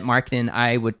event marketing,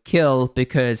 I would kill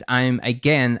because I'm,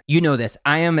 again, you know this,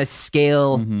 I am a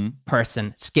scale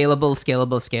person.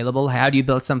 Scalable. How do you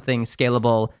build something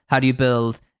scalable? How do you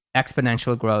build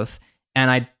exponential growth?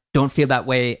 And I don't feel that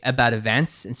way about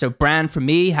events. And so brand for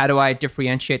me, how do I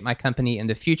differentiate my company in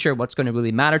the future? What's going to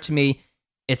really matter to me?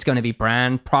 It's going to be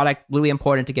brand. Product, really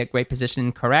important to get great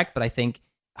positioning correct, but I think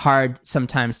hard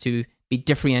sometimes to be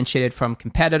differentiated from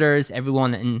competitors.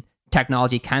 Everyone in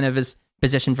technology kind of is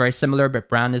position very similar, but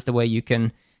brand is the way you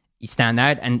stand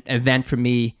out. And event for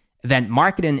me, event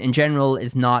marketing in general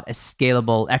is not a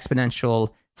exponential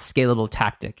scalable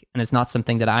tactic. And it's not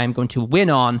something that I'm going to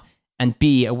win on and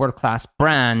be a world-class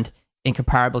brand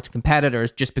incomparable to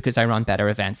competitors just because I run better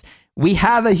events. We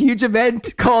have a huge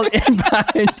event called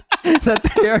Inbound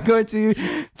that they are going to,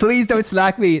 please don't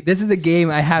slack me. This is a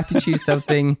game. I have to choose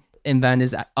something. Inbound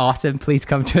is awesome. Please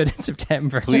come to it in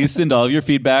September. Please send all of your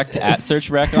feedback to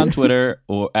 @SearchBrad on Twitter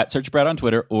or @SearchBrad on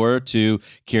Twitter or to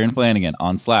Kieran Flanagan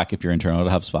on Slack if you're internal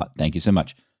to HubSpot. Thank you so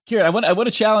much. Kieran, I want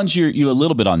to challenge you a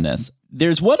little bit on this.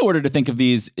 There's one order to think of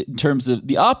these in terms of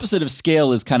the opposite of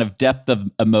scale is kind of depth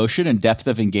of emotion and depth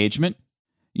of engagement,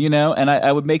 and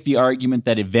I would make the argument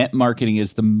that event marketing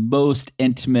is the most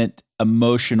intimate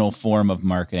emotional form of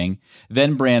marketing,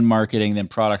 then brand marketing, then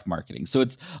product marketing. So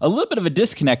it's a little bit of a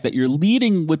disconnect that you're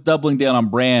leading with doubling down on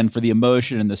brand for the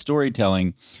emotion and the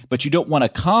storytelling, but you don't want to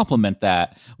complement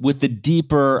that with the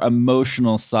deeper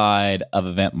emotional side of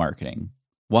event marketing.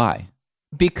 Why?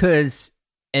 Because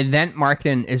event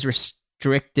marketing is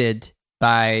restricted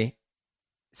by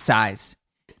size.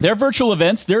 They're virtual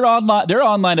events. They're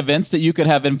online events that you could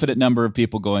have infinite number of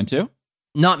people going to.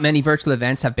 Not many virtual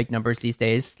events have big numbers these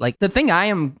days. Like the thing I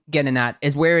am getting at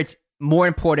is where it's more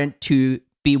important to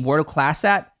be world class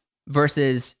at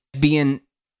versus being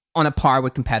on a par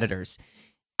with competitors.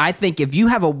 I think if you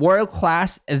have a world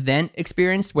class event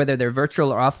experience, whether they're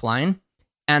virtual or offline,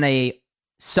 and a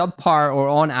subpar or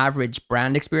on average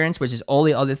brand experience, which is all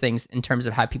the other things in terms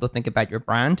of how people think about your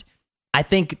brand, I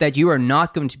think that you are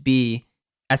not going to be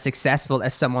as successful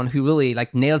as someone who really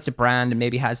like nails the brand and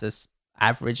maybe has this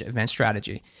average event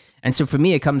strategy. And so for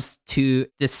me, it comes to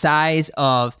the size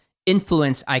of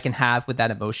influence I can have with that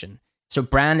emotion. So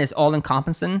brand is all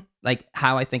encompassing, like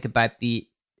how I think about the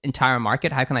entire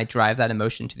market. How can I drive that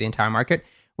emotion to the entire market?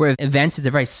 Where events is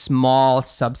a very small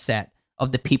subset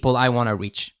of the people I want to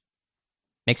reach.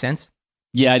 Make sense?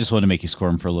 Yeah, I just wanted to make you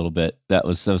squirm for a little bit. That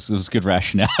was good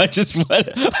rationale. I just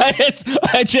wanted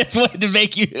to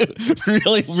make you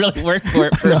really work for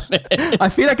it for a minute. I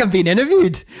feel like I'm being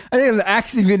interviewed. I think I'm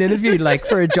actually being interviewed like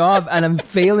for a job, and I'm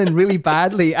failing really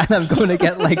badly, and I'm going to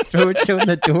get like thrown shown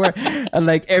the door, and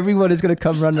like everyone is going to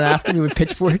come running after me with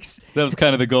pitchforks. That was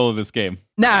kind of the goal of this game.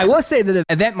 Now, I will say that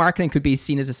event marketing could be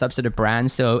seen as a subset of brand.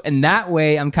 So in that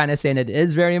way, I'm kind of saying it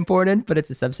is very important, but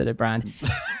it's a subset of brand.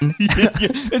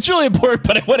 It's really important,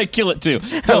 but I want to kill it too.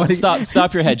 Don't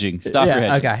stop your hedging. Stop your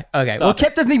hedging. Okay. Stop. Well,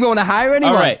 Kip doesn't even want to hire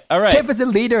anyone. All right. Kip is a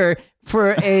leader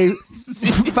for a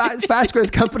fast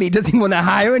growth company. Doesn't want to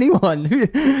hire anyone.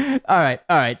 All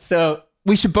right. So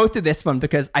we should both do this one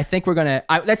because I think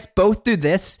let's both do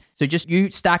this. So just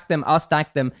you stack them, I'll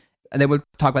stack them, and then we'll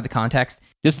talk about the context.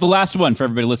 This is the last one for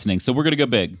everybody listening. So we're going to go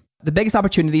big. The biggest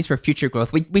opportunities for future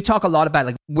growth. We talk a lot about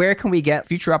like where can we get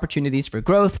future opportunities for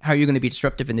growth? How are you going to be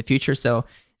disruptive in the future? So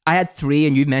I had 3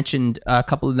 and you mentioned a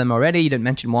couple of them already. You didn't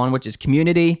mention one, which is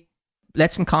community.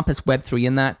 Let's encompass Web3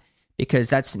 in that because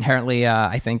that's inherently,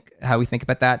 I think, how we think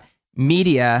about that.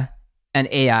 Media and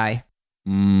AI.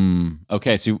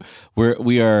 Okay, so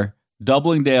we are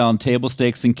doubling down table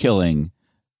stakes and killing,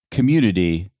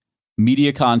 community,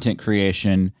 media content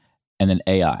creation, and then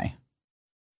AI.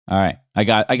 All right, I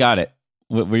got it.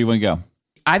 Where do you want to go?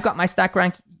 I've got my stack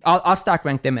rank. I'll stack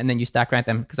rank them and then you stack rank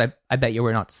them because I bet you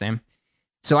we're not the same.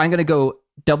 So I'm going to go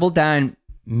double down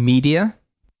media.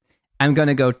 I'm going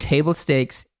to go table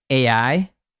stakes AI.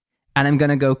 And I'm going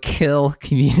to go kill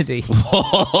community.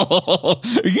 Are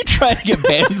you trying to get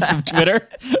banned from Twitter?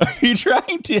 Are you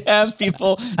trying to have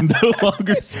people no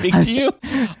longer speak to you?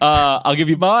 I'll give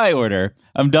you my order.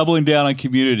 I'm doubling down on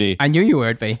community. I knew you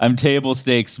would be. I'm table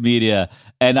stakes media.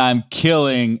 And I'm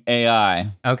killing AI.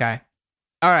 Okay.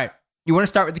 All right. You want to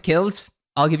start with the kills?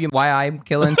 I'll give you why I'm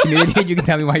killing community, and you can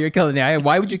tell me why you're killing AI.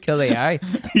 Why would you kill AI?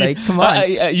 Like, come on.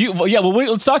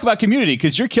 Let's talk about community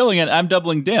because you're killing it. I'm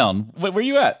doubling down. Where are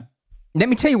you at? Let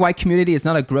me tell you why community is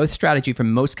not a growth strategy for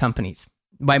most companies.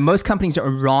 Why most companies are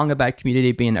wrong about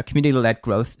community being a community-led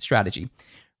growth strategy.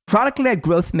 Product-led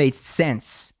growth made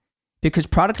sense because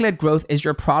product-led growth is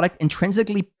your product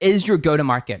intrinsically is your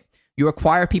go-to-market. You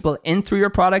acquire people in through your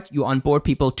product, you onboard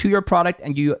people to your product,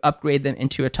 and you upgrade them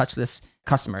into a touchless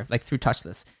customer, like through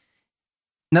touchless.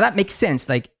 Now that makes sense.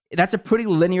 Like that's a pretty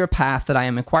linear path that I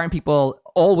am acquiring people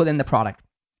all within the product.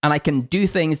 And I can do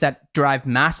things that drive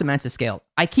mass amounts of scale.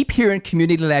 I keep hearing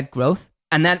community-led growth,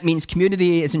 and that means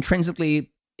community is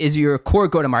intrinsically is your core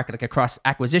go-to-market, like across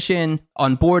acquisition,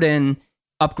 onboarding,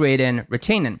 upgrading,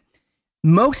 retaining.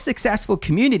 Most successful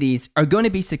communities are going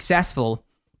to be successful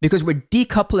because we're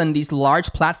decoupling these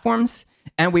large platforms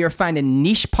and we are finding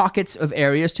niche pockets of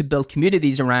areas to build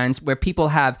communities around where people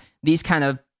have these kind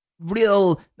of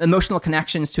real emotional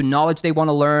connections to knowledge they want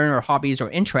to learn or hobbies or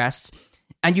interests.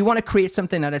 And you want to create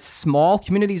something that is small.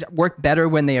 Communities work better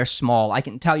when they are small. I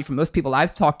can tell you from most people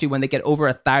I've talked to, when they get over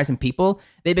 1,000 people,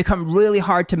 they become really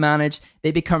hard to manage.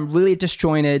 They become really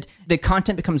disjointed. The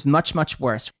content becomes much, much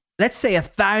worse. Let's say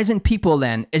 1,000 people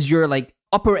then is your like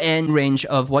upper end range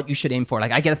of what you should aim for.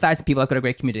 Like I get 1,000 people, I've got a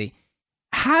great community.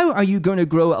 How are you going to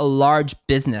grow a large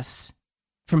business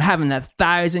from having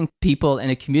 1,000 people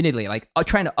in a community? Like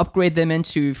trying to upgrade them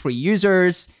into free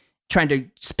users, trying to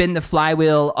spin the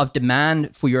flywheel of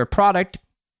demand for your product.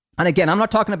 And again, I'm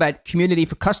not talking about community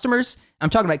for customers. I'm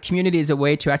talking about community as a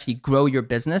way to actually grow your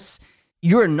business.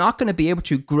 You're not going to be able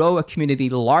to grow a community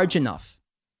large enough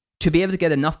to be able to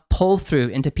get enough pull through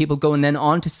into people going then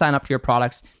on to sign up to your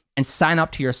products and sign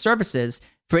up to your services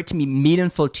for it to be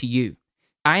meaningful to you.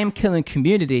 I am killing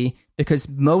community because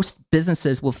most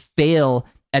businesses will fail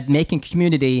at making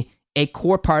community a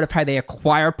core part of how they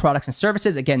acquire products and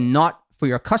services. Again, not for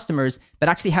your customers, but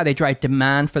actually how they drive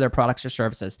demand for their products or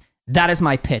services. That is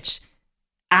my pitch.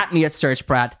 At me at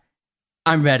SearchBrat.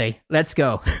 I'm ready. Let's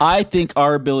go. I think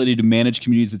our ability to manage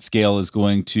communities at scale is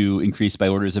going to increase by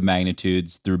orders of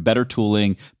magnitudes through better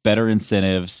tooling, better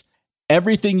incentives.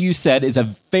 Everything you said is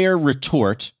a fair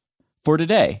retort for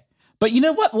today. But you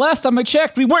know what? Last time I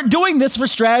checked, we weren't doing this for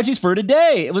strategies for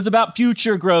today. It was about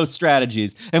future growth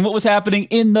strategies and what was happening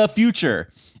in the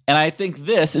future. And I think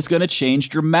this is going to change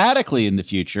dramatically in the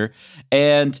future.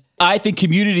 And I think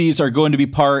communities are going to be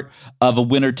part of a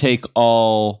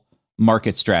winner-take-all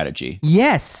market strategy.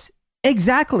 Yes,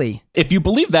 exactly. If you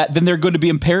believe that, then they're going to be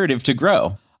imperative to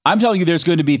grow. I'm telling you, there's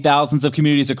going to be thousands of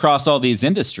communities across all these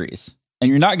industries. And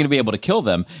you're not going to be able to kill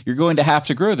them. You're going to have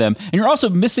to grow them. And you're also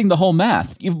missing the whole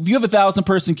math. If you have a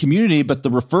 1,000-person community, but the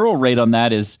referral rate on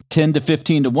that is 10 to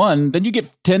 15 to 1, then you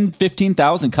get 10,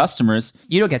 15,000 customers.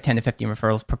 You don't get 10 to 15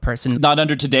 referrals per person. Not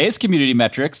under today's community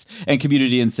metrics and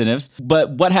community incentives. But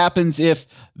what happens if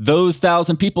those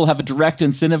 1,000 people have a direct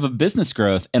incentive of business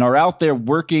growth and are out there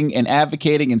working and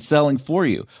advocating and selling for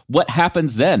you? What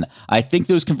happens then? I think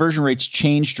those conversion rates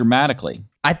change dramatically.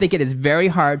 I think it is very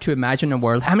hard to imagine a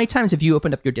world. How many times have you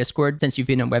opened up your Discord since you've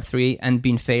been on Web3 and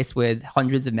been faced with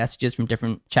hundreds of messages from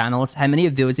different channels? How many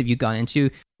of those have you gone into?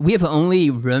 We have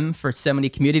only room for so many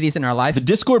communities in our life. The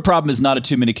Discord problem is not a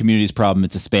too many communities problem.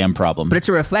 It's a spam problem. But it's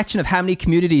a reflection of how many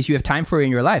communities you have time for in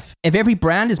your life. If every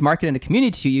brand is marketing a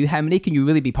community to you, how many can you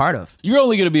really be part of? You're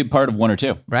only going to be a part of one or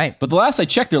two. Right. But the last I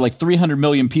checked, there are like 300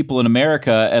 million people in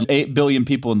America and 8 billion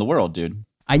people in the world, dude.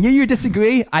 I knew you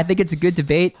disagree. I think it's a good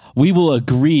debate. We will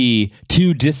agree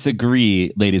to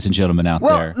disagree, ladies and gentlemen out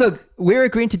there. Well, look, we're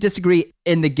agreeing to disagree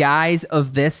in the guise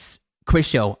of this quiz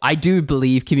show. I do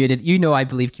believe community. You know I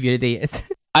believe community.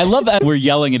 I love that we're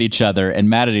yelling at each other and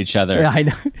mad at each other. Yeah, I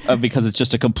know. Because it's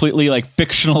just a completely like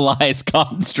fictionalized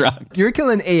construct. You're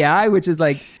killing AI, which is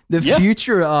like the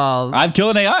future of... I'm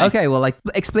killing AI. Okay, well, like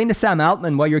explain to Sam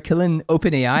Altman why you're killing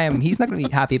OpenAI. I mean, he's not going to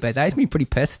be happy about that. He's going to be pretty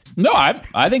pissed. No,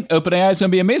 I think OpenAI is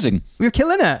going to be amazing. We're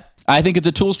killing it. I think it's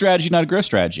a tool strategy, not a growth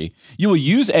strategy. You will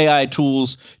use AI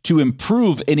tools to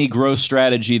improve any growth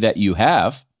strategy that you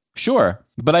have, sure.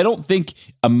 But I don't think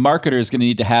a marketer is going to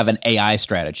need to have an AI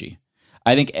strategy.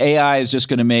 I think AI is just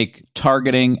going to make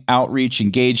targeting, outreach,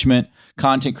 engagement,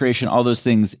 content creation, all those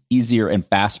things easier and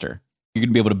faster. You're going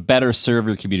to be able to better serve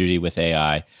your community with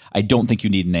AI. I don't think you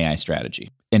need an AI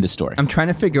strategy. End of story. I'm trying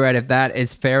to figure out if that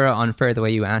is fair or unfair, the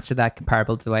way you answer that,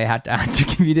 comparable to the way I had to answer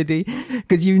community.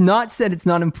 Because you've not said it's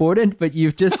not important, but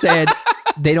you've just said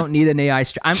they don't need an AI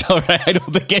strategy. All right. I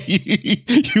don't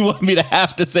think you want me to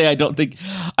have to say I don't think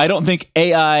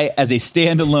AI as a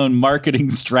standalone marketing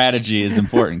strategy is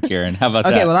important, Kieran. How about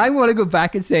that? Okay, well, I want to go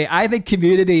back and say I think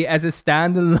community as a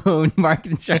standalone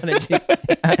marketing strategy.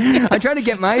 I'm trying to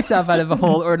get myself out of a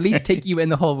hole, or at least take you in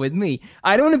the hole with me.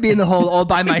 I don't want to be in the hole all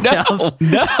by myself.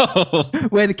 No.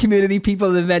 Where the community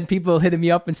people, event people hitting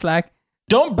me up in Slack.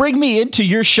 Don't bring me into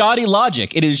your shoddy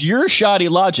logic. It is your shoddy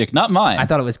logic, not mine. I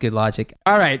thought it was good logic.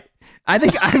 All right.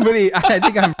 I'm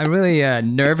really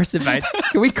nervous about.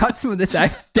 Can we cut some of this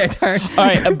out, Darren? All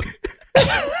right.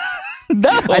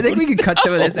 No. I think we can cut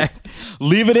some of this out.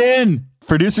 Leave it in.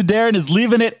 Producer Darren is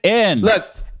leaving it in. Look,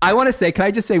 I want to say, can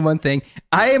I just say one thing?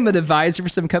 I am an advisor for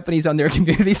some companies on their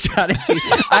community strategy.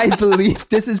 I believe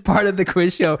this is part of the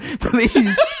quiz show. Please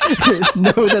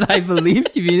know that I believe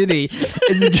community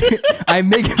is. I'm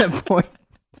making a point.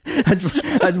 That's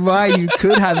why you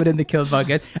could have it in the kill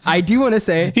bucket. I do want to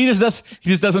say he just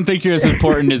doesn't think you're as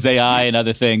important as AI and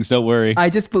other things. Don't worry.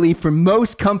 I just believe for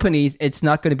most companies, it's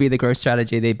not going to be the growth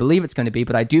strategy they believe it's going to be.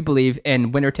 But I do believe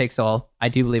in winner takes all. I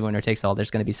do believe winner takes all. There's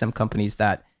going to be some companies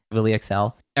that really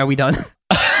excel. Are we done?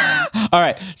 All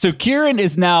right. So Kieran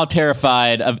is now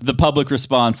terrified of the public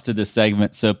response to this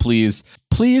segment. So please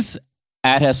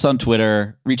add us on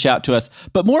Twitter, reach out to us.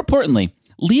 But more importantly,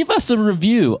 leave us a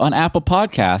review on Apple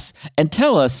Podcasts and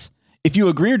tell us if you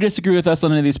agree or disagree with us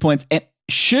on any of these points. And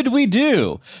should we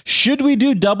do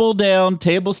double down,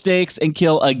 table stakes, and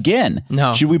kill again?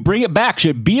 No. Should we bring it back?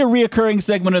 Should it be a reoccurring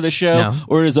segment of the show,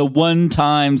 or is it a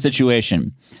one-time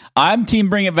situation? I'm team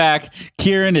bring it back.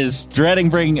 Kieran is dreading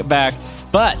bringing it back.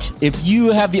 But if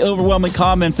you have the overwhelming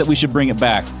comments that we should bring it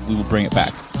back, we will bring it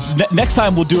back. Next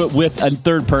time, we'll do it with a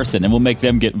third person, and we'll make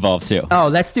them get involved too. Oh,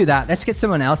 let's do that. Let's get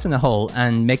someone else in the hole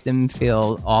and make them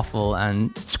feel awful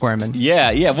and squirming.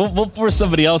 Yeah. We'll force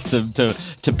somebody else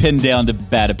to pin down to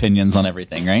bad opinions on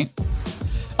everything, right?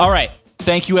 All right.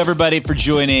 Thank you, everybody, for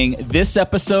joining this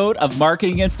episode of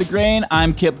Marketing Against the Grain.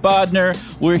 I'm Kip Bodner.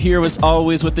 We're here, as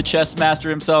always, with the chess master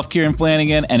himself, Kieran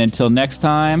Flanagan. And until next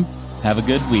time, have a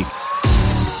good week.